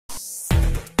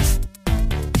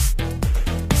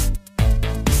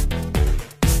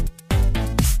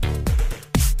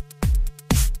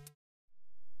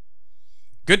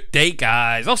Good day,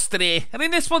 guys. Today, and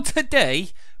in this one today,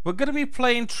 we're going to be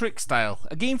playing TrickStyle,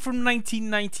 a game from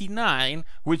 1999,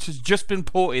 which has just been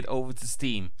ported over to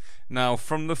Steam. Now,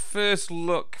 from the first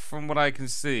look, from what I can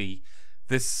see,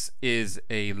 this is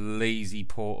a lazy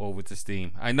port over to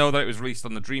Steam. I know that it was released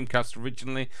on the Dreamcast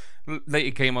originally,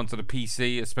 later came onto the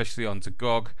PC, especially onto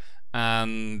GOG,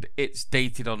 and it's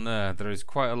dated on there. There is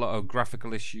quite a lot of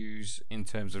graphical issues in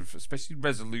terms of especially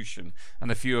resolution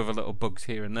and a few other little bugs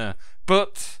here and there.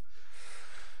 But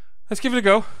let's give it a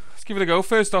go. Let's give it a go.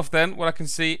 First off then, what I can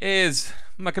see is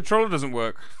my controller doesn't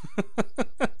work.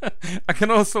 I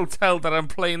can also tell that I'm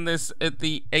playing this at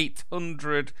the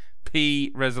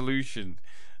 800p resolution.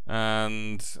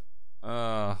 And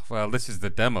well, this is the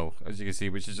demo, as you can see,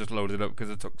 which is just loaded up because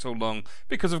it took so long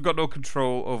because I've got no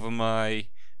control over my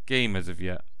game as of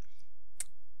yet.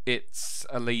 It's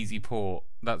a lazy port.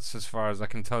 That's as far as I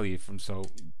can tell you from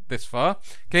this far.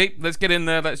 Okay, let's get in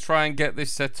there. Let's try and get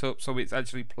this set up so it's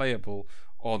actually playable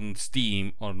on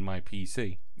Steam on my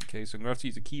PC. Okay, so I'm going to have to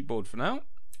use a keyboard for now.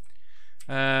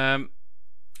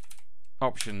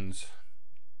 Options.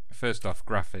 First off,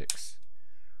 graphics.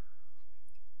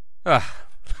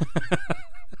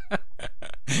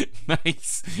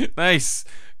 Nice, nice.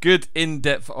 Good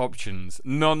in-depth options.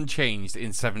 None changed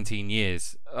in 17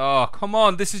 years. Oh, come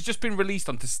on. This has just been released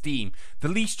onto Steam. The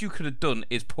least you could have done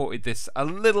is ported this a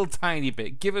little tiny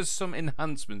bit. Give us some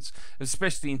enhancements,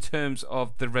 especially in terms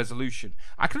of the resolution.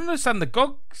 I can understand the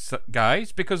GOG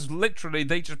guys because literally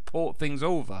they just port things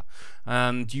over.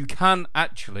 And you can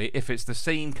actually, if it's the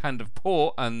same kind of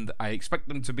port, and I expect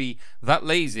them to be that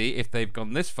lazy if they've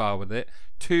gone this far with it,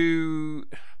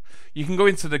 you can go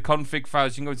into the config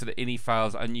files, you can go into the ini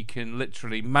files, and you can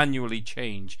literally manually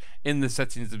change in the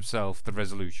settings themselves the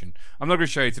resolution. I'm not going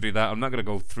to show you how to do that. I'm not going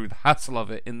to go through the hassle of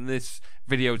it in this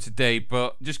video today,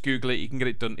 but just Google it. You can get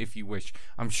it done if you wish.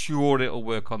 I'm sure it'll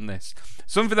work on this.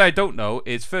 Something that I don't know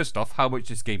is, first off, how much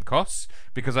this game costs,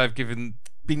 because I've been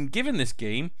given this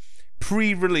game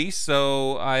pre-release,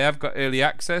 so I have got early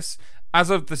access. As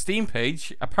of the Steam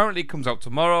page, apparently it comes out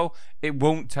tomorrow. It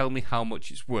won't tell me how much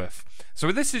it's worth. So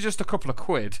if this is just a couple of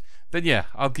quid, then yeah,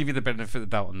 I'll give you the benefit of the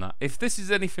doubt on that. If this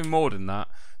is anything more than that,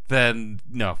 then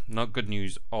no, not good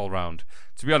news all round.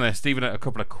 To be honest, even at a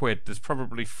couple of quid, there's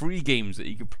probably free games that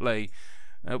you could play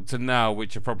up to now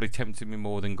which are probably tempting me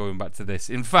more than going back to this.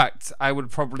 In fact, I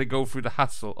would probably go through the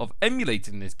hassle of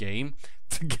emulating this game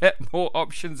to get more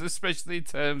options, especially in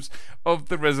terms of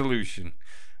the resolution.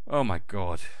 Oh my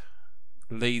god.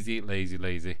 Lazy, lazy,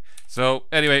 lazy. So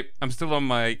anyway, I'm still on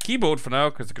my keyboard for now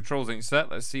because the controls ain't set.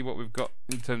 Let's see what we've got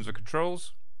in terms of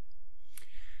controls.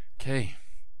 Okay.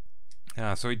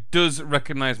 So it does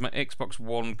recognize my Xbox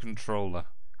One controller.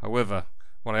 However,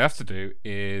 what I have to do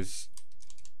is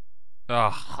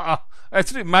I have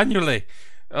to do it manually.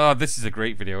 This is a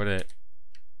great video, isn't it?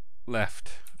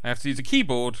 Left. I have to use a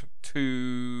keyboard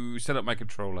to set up my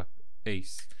controller.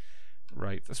 Ace.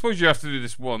 Right. I suppose you have to do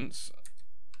this once.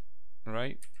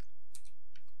 Right,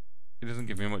 it doesn't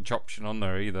give me much option on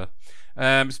there either.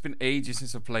 It's been ages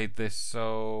since I played this,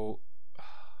 so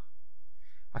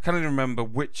I can't even remember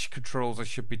which controls I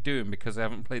should be doing because I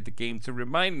haven't played the game to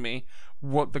remind me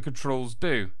what the controls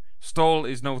do. Stall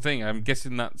is no thing. I'm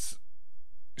guessing that's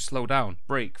slow down,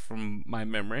 break from my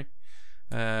memory.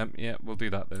 Yeah, we'll do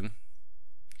that then.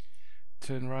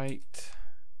 Turn right,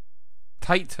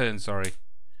 tight turn, sorry.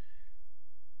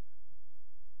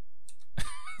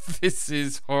 This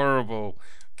is horrible.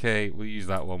 Okay, we'll use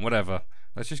that one. Whatever.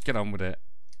 Let's just get on with it.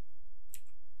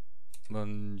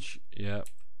 Lunge. Yep.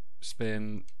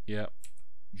 Spin. Yep.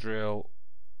 Drill.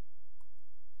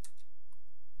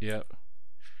 Yep.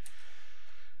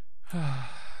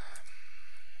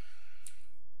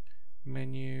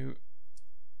 Menu.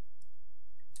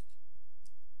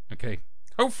 Okay.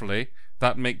 Hopefully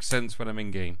that makes sense when I'm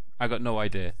in game. I got no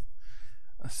idea.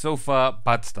 So far,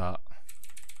 bad start.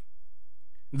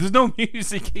 There's no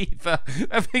music either.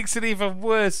 That makes it even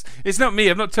worse. It's not me.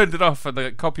 I've not turned it off for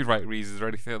the copyright reasons or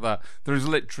anything like that. There is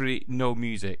literally no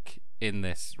music in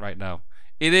this right now.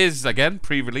 It is, again,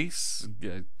 pre-release.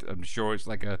 I'm sure it's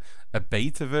like a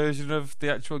beta version of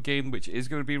the actual game, which is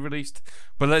going to be released.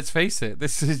 But let's face it,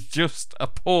 this is just a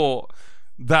port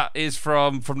that is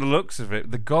from the looks of it,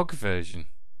 the GOG version.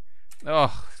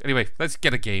 Oh, anyway, let's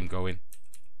get a game going.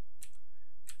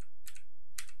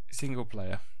 Single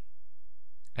player.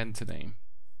 Enter name.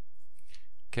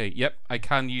 Okay, yep, I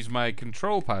can use my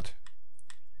control pad.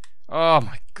 Oh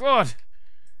my god!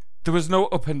 There was no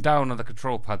up and down on the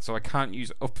control pad, so I can't use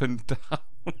up and down.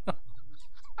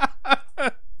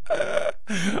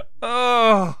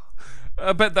 Oh,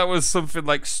 I bet that was something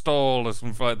like stall or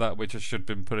something like that, which I should have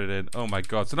been putting in. Oh my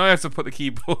god. So now I have to put the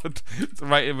keyboard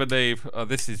right in the name. Oh,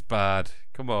 this is bad.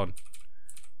 Come on.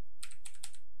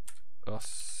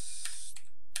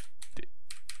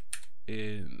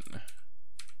 In.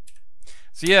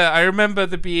 So yeah, I remember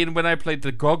there being, when I played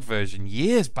the GOG version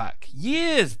years back,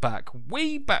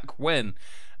 way back when,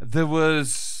 there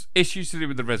was issues to do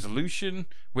with the resolution,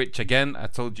 which again, I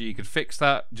told you could fix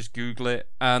that, just Google it,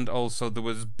 and also there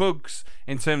was bugs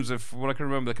in terms of what I can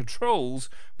remember, the controls,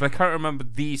 but I can't remember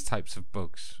these types of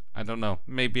bugs. I don't know,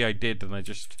 maybe I did and I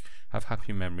just have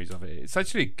happy memories of it. It's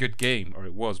actually a good game, or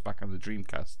it was back on the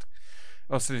Dreamcast.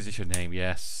 Austin, is this your name?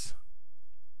 Yes.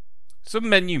 Some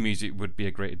menu music would be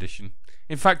a great addition.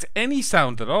 In fact, any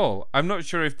sound at all. I'm not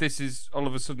sure if this is all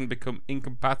of a sudden become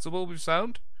incompatible with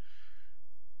sound.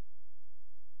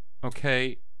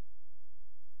 Okay.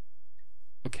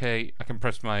 Okay, I can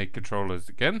press my controllers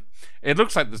again. It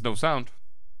looks like there's no sound.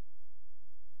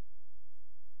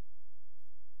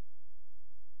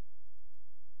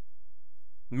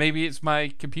 Maybe it's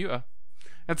my computer.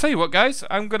 I'll tell you what, guys,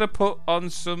 I'm going to put on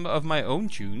some of my own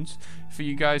tunes for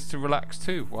you guys to relax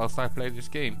too whilst I play this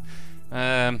game.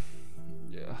 Am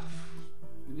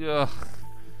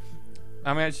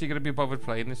I actually going to be bothered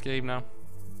playing this game now?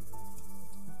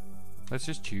 Let's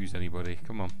just choose anybody.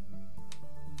 Come on.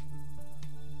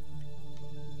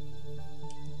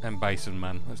 And Bison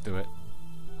Man. Let's do it.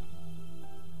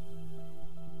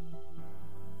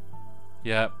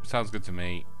 Yeah, sounds good to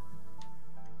me.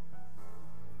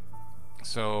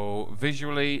 So,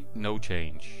 visually, no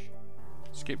change.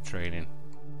 Skip training.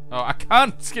 Oh, I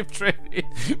can't skip training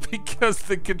because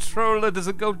the controller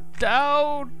doesn't go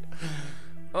down.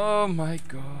 Oh my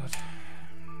god.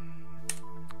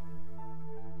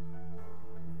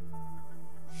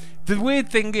 The weird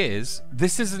thing is,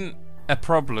 this isn't a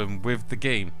problem with the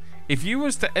game. If you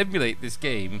was to emulate this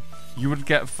game, you would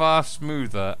get far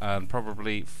smoother and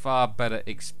probably far better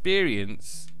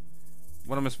experience.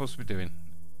 What am I supposed to be doing?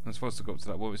 I'm supposed to go up to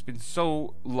that. Well, it's been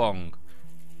so long.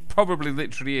 Probably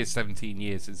literally is 17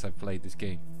 years since I've played this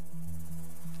game.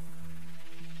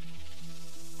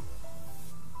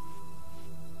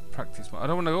 Practice mode. I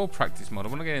don't want to go practice mode. I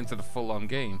want to get into the full-on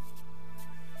game.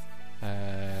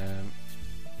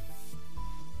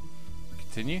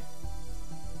 Continue.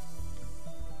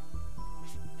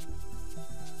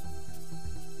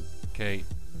 Okay.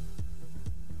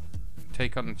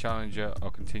 Take on the challenger or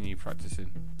continue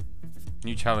practicing.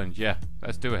 New challenge, yeah.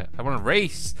 Let's do it. I want to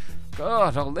race.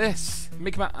 God, all this.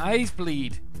 Making my eyes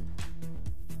bleed.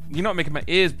 You're not making my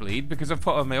ears bleed because I've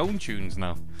put on my own tunes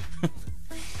now.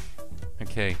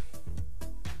 Okay.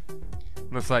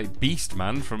 Looks like Beast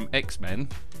Man from X-Men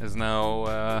has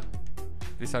now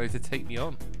decided to take me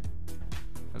on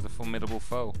as a formidable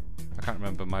foe. I can't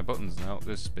remember my buttons now.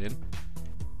 There's spin.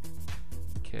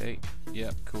 Okay.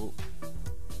 Yeah, cool.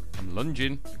 I'm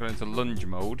lunging. I got into lunge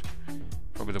mode.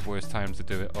 Probably the worst time to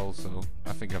do it also.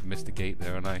 I think I've missed a gate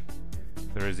there, and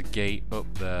there is a gate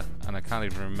up there, and I can't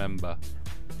even remember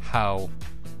how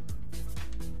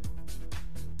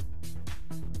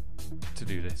to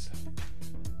do this.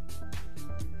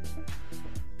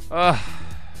 Do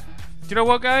you know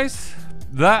what, guys?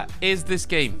 That is this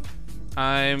game.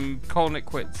 I'm calling it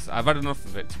quits. I've had enough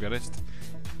of it, to be honest.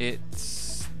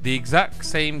 It's the exact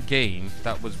same game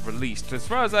that was released, as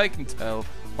far as I can tell,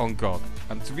 on GOG.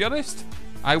 And to be honest,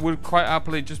 I would quite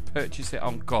happily just purchase it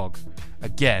on GOG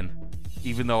again,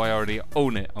 even though I already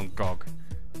own it on GOG,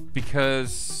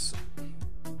 because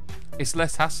it's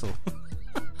less hassle.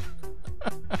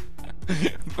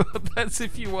 But that's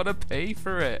if you want to pay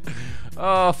for it.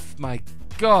 Oh my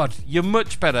god, you're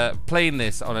much better playing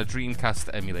this on a Dreamcast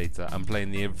emulator and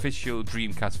playing the official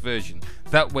Dreamcast version.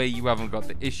 That way you haven't got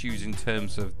the issues in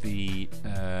terms of the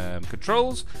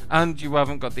controls, and you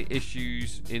haven't got the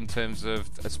issues in terms of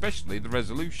especially the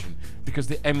resolution, because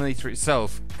the emulator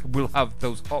itself will have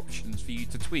those options for you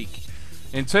to tweak.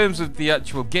 In terms of the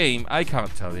actual game, I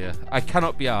can't tell you. I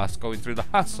cannot be asked going through the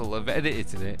hassle of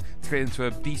editing it to get into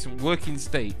a decent working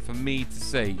state for me to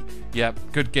say, yeah,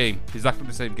 good game. Exactly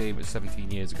the same game as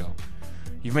 17 years ago.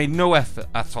 You've made no effort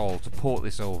at all to port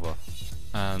this over.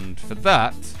 And for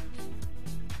that,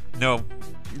 no,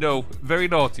 very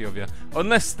naughty of you.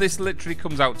 Unless this literally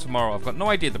comes out tomorrow. I've got no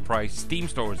idea the price. Steam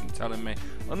Store isn't telling me.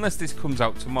 Unless this comes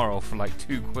out tomorrow for like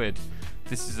 £2.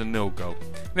 This is a no-go.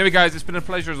 Anyway, guys, it's been a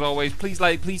pleasure as always. Please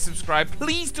like, please subscribe.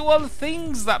 Please do all the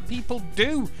things that people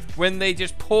do when they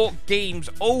just port games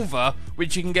over,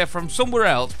 which you can get from somewhere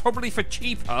else, probably for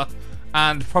cheaper,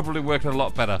 and probably working a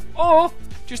lot better. Or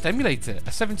just emulate it.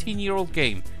 A 17-year-old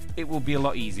game. it will be a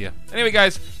lot easier. Anyway,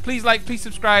 guys, please like, please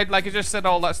subscribe. Like I just said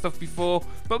all that stuff before.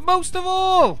 But most of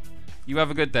all, you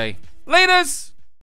have a good day. Laters!